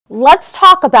Let's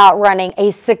talk about running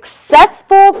a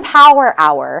successful power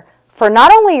hour for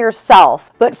not only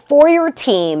yourself, but for your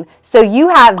team, so you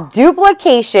have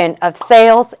duplication of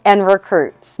sales and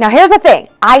recruits. Now, here's the thing.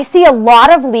 I see a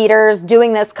lot of leaders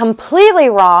doing this completely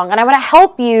wrong, and I want to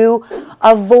help you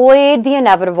avoid the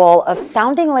inevitable of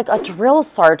sounding like a drill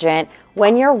sergeant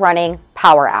when you're running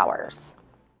power hours.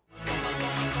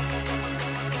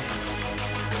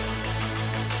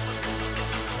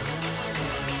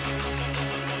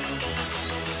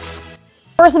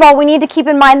 First of all, we need to keep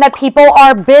in mind that people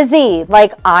are busy.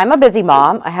 Like, I'm a busy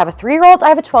mom. I have a 3-year-old, I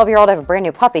have a 12-year-old, I have a brand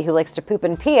new puppy who likes to poop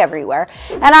and pee everywhere.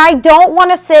 And I don't want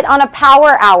to sit on a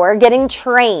power hour getting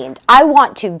trained. I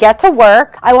want to get to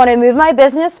work. I want to move my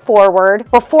business forward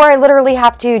before I literally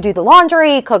have to do the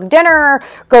laundry, cook dinner,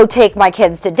 go take my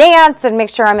kids to dance, and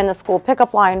make sure I'm in the school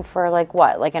pickup line for like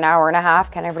an hour and a half.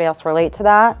 Can everybody else relate to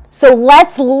that? So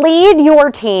let's lead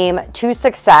your team to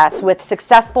success with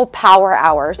successful power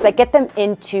hours that get them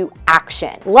into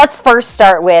action. Let's first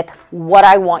start with what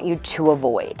I want you to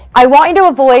avoid. I want you to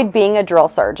avoid being a drill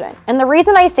sergeant. And the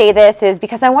reason I say this is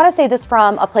because I want to say this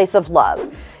from a place of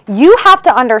love. You have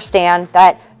to understand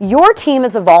that your team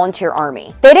is a volunteer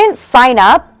army. They didn't sign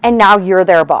up and now you're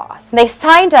their boss. They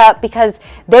signed up because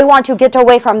they want to get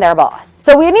away from their boss.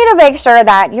 So we need to make sure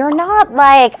that you're not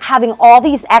like having all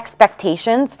these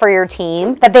expectations for your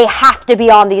team that they have to be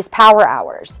on these power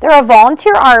hours. They're a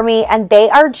volunteer army and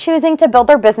they are choosing to build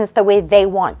their business the way they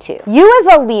want to. You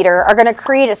as a leader are going to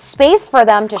create a space for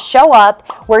them to show up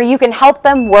where you can help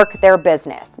them work their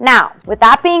business. Now, with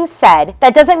that being said,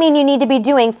 that doesn't mean you need to be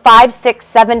doing 5, 6,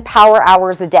 7 power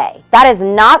hours a day. That is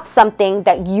not something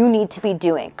that you need to be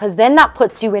doing, because then that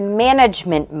puts you in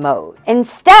management mode.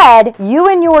 Instead, you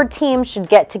and your team should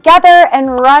get together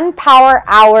and run power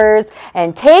hours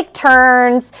and take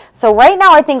turns. So right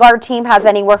now, I think our team has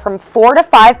anywhere from 4 to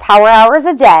 5 power hours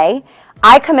a day.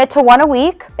 I commit to 1 a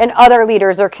week, and other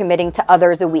leaders are committing to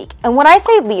others a week. And when I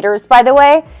say leaders, by the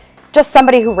way, just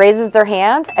somebody who raises their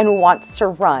hand and wants to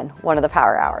run one of the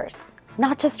power hours,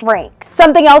 not just rank.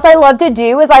 Something else I love to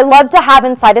do is I love to have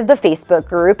inside of the Facebook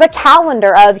group a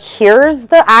calendar of here's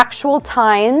the actual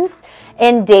times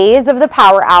and days of the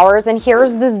power hours, and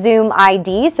here's the Zoom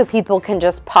ID so people can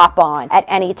just pop on at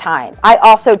any time. I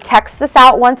also text this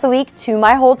out once a week to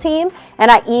my whole team,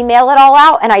 and I email it all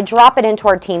out, and I drop it into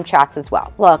our team chats as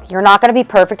well. Look, you're not gonna be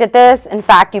perfect at this. In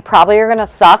fact, you probably are gonna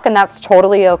suck, and that's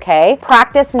totally okay.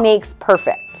 Practice makes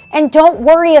perfect. And don't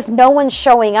worry if no one's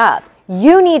showing up.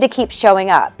 You need to keep showing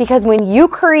up, because when you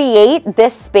create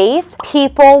this space,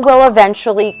 people will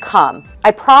eventually come.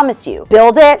 I promise you.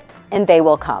 Build it, and they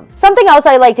will come. Something else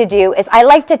I like to do is I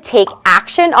like to take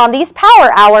action on these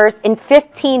power hours in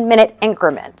 15-minute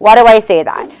increments. Why do I say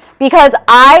that? Because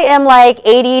I am like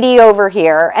ADD over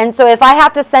here, and so if I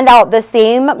have to send out the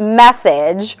same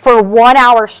message for 1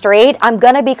 hour straight, I'm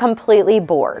gonna be completely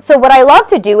bored. So what I love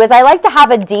to do is I like to have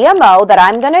a DMO that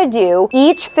I'm gonna do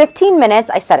each 15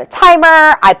 minutes. I set a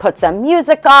timer, I put some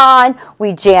music on,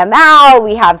 we jam out,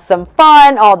 we have some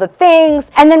fun, all the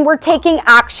things, and then we're taking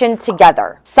action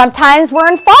together. Sometimes we're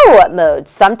in follow-up mode.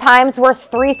 Sometimes we're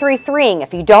 3-3-3ing.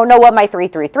 If you don't know what my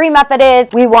 3-3-3 method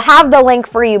is, we will have the link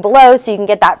for you below so you can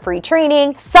get that free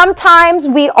training. Sometimes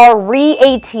we are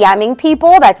re-ATMing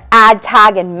people. That's add,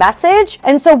 tag, and message.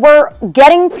 And so we're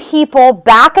getting people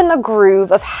back in the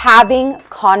groove of having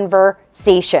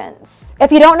conversations.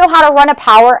 If you don't know how to run a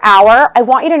power hour, I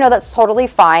want you to know that's totally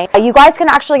fine. You guys can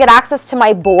actually get access to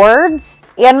my boards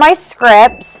and my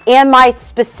scripts and my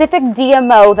specific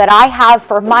DMO that I have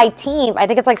for my team. I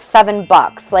think it's like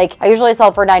 $7. Like, I usually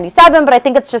sell for $97, but I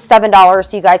think it's just $7,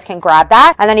 so you guys can grab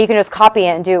that and then you can just copy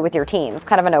it and do it with your team. It's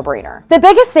kind of a no-brainer. The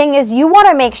biggest thing is you want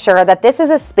to make sure that this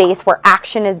is a space where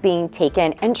action is being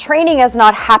taken and training is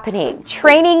not happening.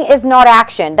 Training is not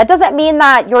action. That doesn't mean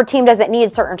that your team doesn't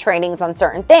need certain trainings on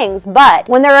certain things, but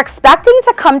when they're expecting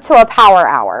to come to a power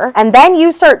hour and then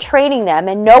you start training them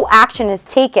and no action is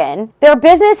taken, their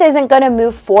business isn't going to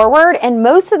move forward, and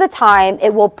most of the time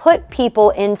it will put people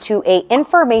into a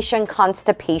information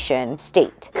constipation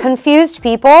state. Confused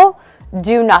people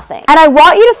do nothing. And I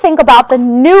want you to think about the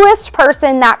newest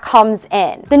person that comes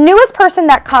in. The newest person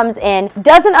that comes in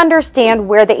doesn't understand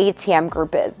where the ATM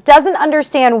group is, doesn't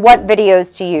understand what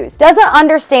videos to use, doesn't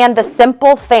understand the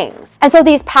simple things. And so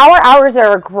these power hours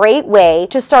are a great way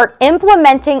to start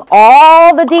implementing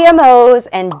all the DMOs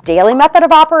and daily method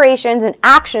of operations and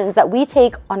actions that we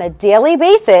take on a daily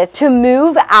basis to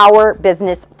move our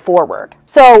business forward.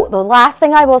 So the last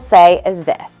thing I will say is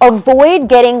this: avoid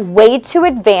getting way too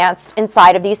advanced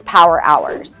inside of these power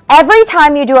hours. Every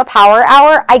time you do a power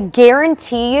hour, I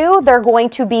guarantee you there are going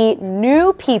to be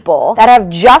new people that have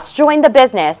just joined the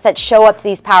business that show up to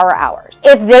these power hours.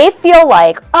 If they feel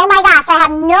like, oh my gosh, I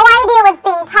have no idea what's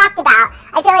being talked about,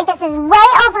 I feel like this is way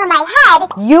over my head,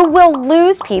 you will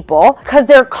lose people because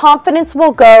their confidence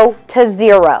will go to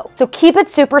zero. So keep it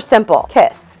super simple.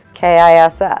 KISS.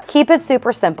 K-I-S-S. Keep it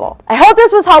super simple. I hope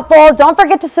this was helpful. Don't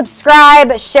forget to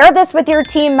subscribe. Share this with your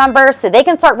team members so they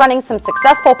can start running some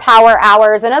successful power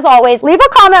hours. And as always, leave a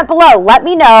comment below. Let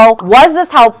me know, was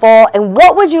this helpful? And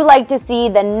what would you like to see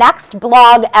the next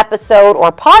blog episode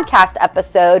or podcast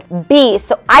episode be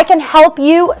so I can help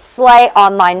you slay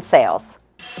online sales?